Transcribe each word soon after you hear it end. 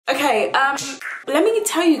Okay, let me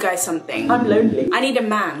tell you guys something. I'm lonely. I need a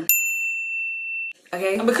man.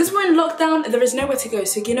 Okay? And because we're in lockdown, there is nowhere to go.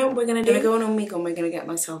 So you know what we're gonna do? I'm gonna go on Omegle and we're gonna get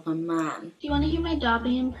myself a man. Do you wanna hear my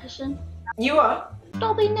Dobby impression? You are?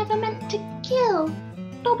 Dobby never meant to kill.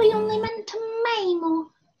 Dobby only meant to maim or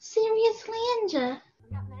seriously injure.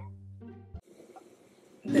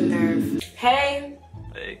 The nerve. Hey.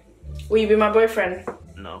 Hey. Will you be my boyfriend?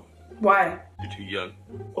 No. Why? You're too young.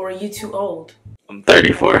 Or are you too old? I'm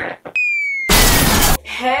 34.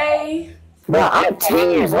 Hey. Bro, I'm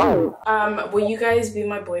 10 years old. Will you guys be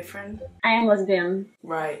my boyfriend? I am lesbian.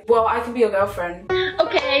 Right. Well, I can be your girlfriend.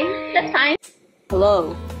 Okay, that's fine.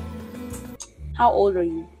 Hello. How old are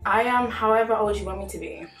you? I am however old you want me to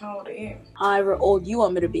be. How old are you? However old you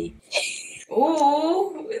want me to be.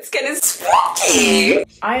 Ooh, it's getting spooky.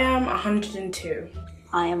 I am 102.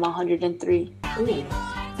 I am 103. Ooh,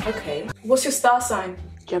 okay. What's your star sign?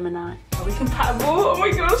 Gemini. Are we compatible? Oh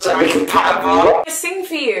my gosh, are we compatible? I sing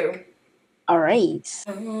for you. Alright.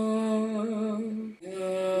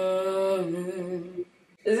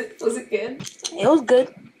 Was it good? It was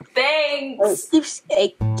good. Thanks. Keep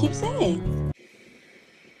saying.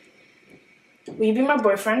 Will you be my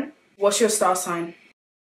boyfriend? What's your star sign?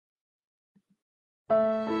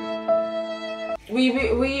 Will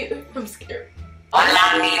you? I'm scared.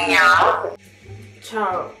 Hola, niña.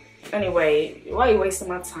 Ciao. Anyway, why are you wasting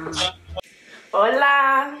my time?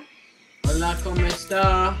 Hola. Hola, ¿cómo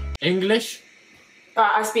está? English?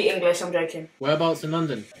 I speak English, I'm joking. Whereabouts in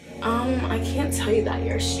London? I can't tell you that,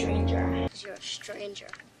 you're a stranger. You're a stranger.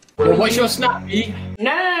 Well, what's your snap, E?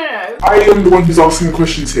 No. I am the one who's asking the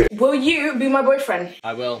questions here. Will you be my boyfriend?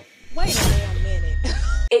 I will. Wait a damn minute.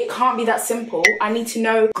 It can't be that simple. I need to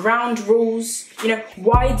know ground rules. You know,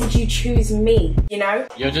 why did you choose me? You know?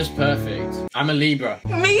 You're just perfect. I'm a Libra.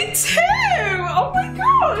 Me too! Oh my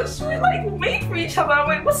gosh! We're like made for each other.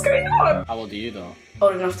 Wait, what's going on? How old are you though?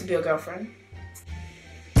 Old enough to be your girlfriend.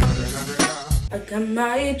 I got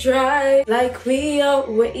my drive like we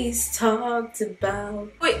always talked about.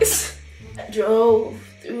 Wait, I drove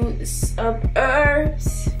through the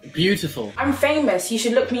suburbs. Beautiful. I'm famous. You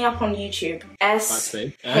should look me up on YouTube.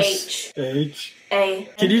 S-H-A.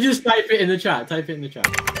 Can you just type it in the chat? Type it in the chat.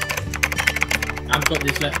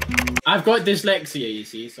 I've got dyslexia, you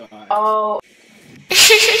see, so Oh.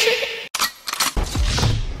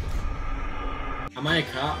 Am I a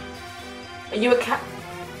cat? Are you a cat?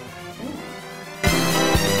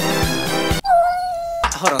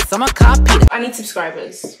 Hold on, someone copied. I need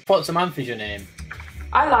subscribers. What Samantha's your name?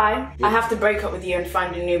 I lie. I have to break up with you and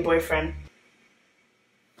find a new boyfriend.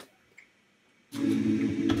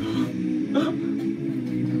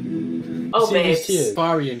 Oh, See babes. these tears?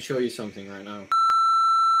 Fiery and show you something right now.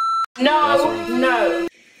 No.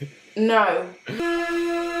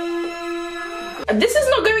 This is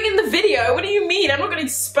not going in the video. What do you mean? I'm not going to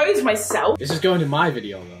expose myself. This is going in my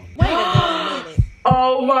video though. Wait a damn minute.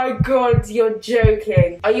 Oh my god, you're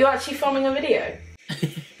joking. Are you actually filming a video?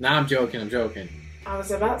 Nah, I'm joking. I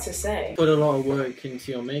was about to say. Put a lot of work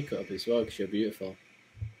into your makeup as well because you're beautiful.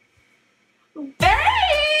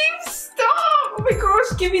 Babe, stop! Oh my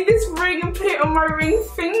gosh, give me this ring and put it on my ring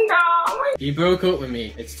finger. Oh my... You broke up with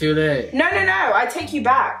me. It's too late. No, I take you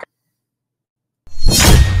back.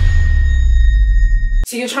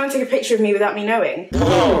 So you're trying to take a picture of me without me knowing?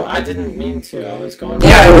 No, I didn't mean to. I was going.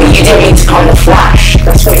 No, you didn't mean to call the flash.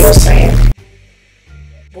 That's what you're saying.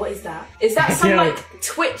 What is that? Is that some like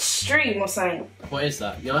Twitch stream or something? What is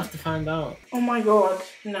that? You'll have to find out. Oh my god,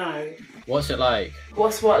 no. What's it like?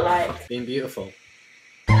 What's what like? Being beautiful.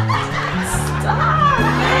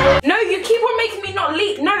 Stop! No, you keep on making me not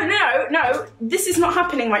leave. No. This is not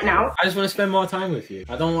happening right now. I just want to spend more time with you.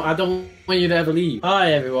 I don't want you to ever leave.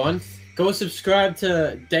 Hi everyone. Go subscribe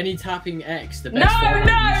to Denny Tapping X, the best. No,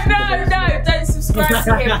 don't subscribe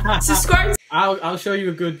to him. Subscribe to... I'll show you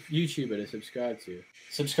a good YouTuber to subscribe to.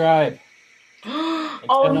 Subscribe.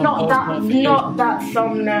 Oh, not that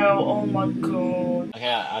thumbnail. Oh my god.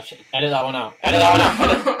 Okay, I'll edit that one out. Hey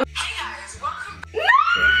guys, welcome. No!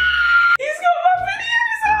 He's got my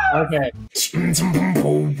videos out!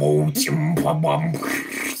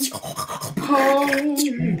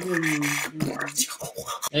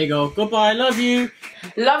 There you go. Goodbye. Love you.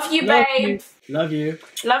 Love you, babe. Love you.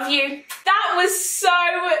 Love you. That was so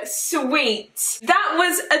sweet. That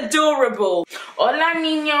was adorable. Hola,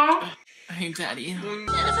 niño. Hey, daddy.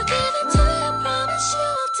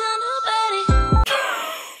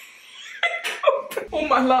 All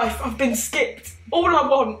my life, I've been skipped. All I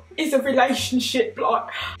want is a relationship. Like,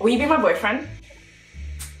 will you be my boyfriend?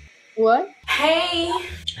 What? Hey.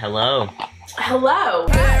 Hello. Hello.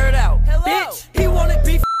 Air it out. Hello. Bitch, he wanted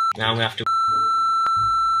beef. Now we have to.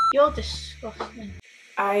 You're disgusting.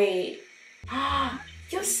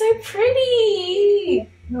 You're so pretty.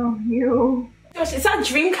 No, you. Gosh, is that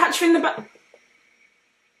dream catcher in the back?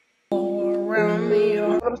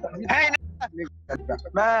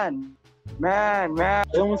 Man.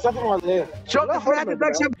 Shut the fuck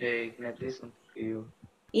up. Hey, can I play something for you?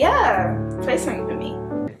 Yeah, play something for me.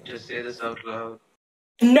 Just say this out loud.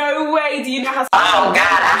 No way, do you know how to— Oh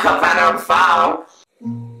God, I hope I don't fall.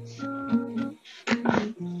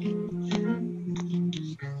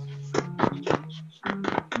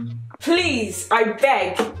 Please, I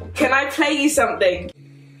beg, can I play you something?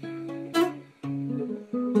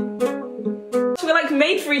 We're like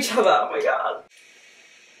made for each other, oh my God.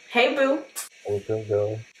 Hey boo. Okay,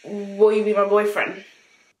 girl. Will you be my boyfriend?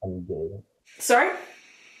 I'm gay. Sorry?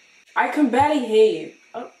 I can barely hear you.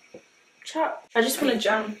 Oh, chat. I just want to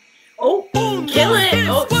jam. Oh, kill it!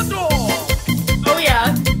 Oh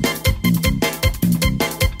yeah.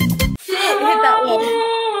 Shit, hit that wall.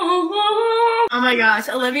 Oh my gosh,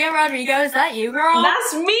 Olivia Rodrigo, is that you, girl?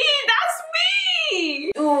 That's me! That's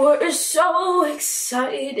me! You're so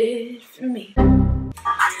excited for me.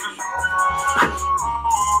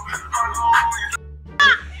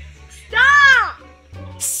 Stop!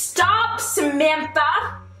 Stop,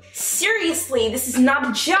 Samantha! Seriously, this is not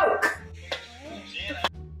a joke.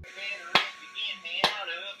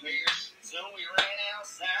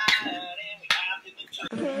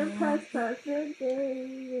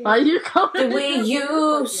 Why you coming? We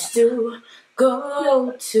used to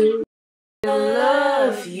go to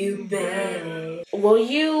love you, babe. Will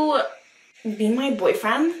you be my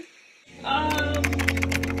boyfriend? I'm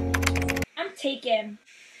taken.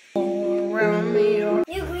 You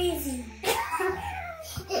crazy.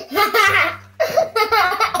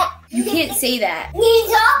 You can't say that. You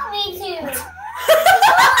told me to.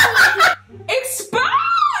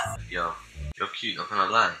 Exposed! Yo, you're cute, not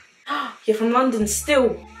gonna lie. You're from London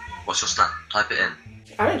still. What's your snap? Type it in.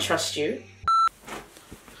 I don't trust you.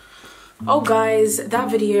 Oh guys, that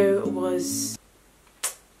video was...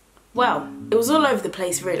 well, it was all over the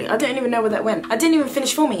place really. I don't even know where that went. I didn't even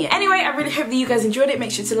finish filming it. Anyway, I really hope that you guys enjoyed it.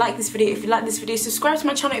 Make sure to like this video if you like this video. Subscribe to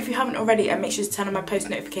my channel if you haven't already, and make sure to turn on my post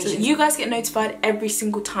notifications so that you guys get notified every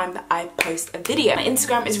single time that I post a video. My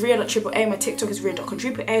Instagram is rhia.aaa, my TikTok is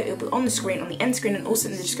rhia.quadruple. It'll be on the screen, on the end screen, and also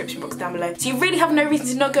in the description box down below. So you really have no reason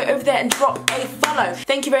to not go over there and drop a follow.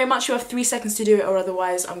 Thank you very much. You have 3 seconds to do it, or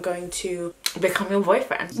otherwise I'm going to become your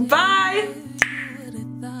boyfriend. Bye!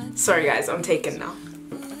 Sorry guys, I'm taken now.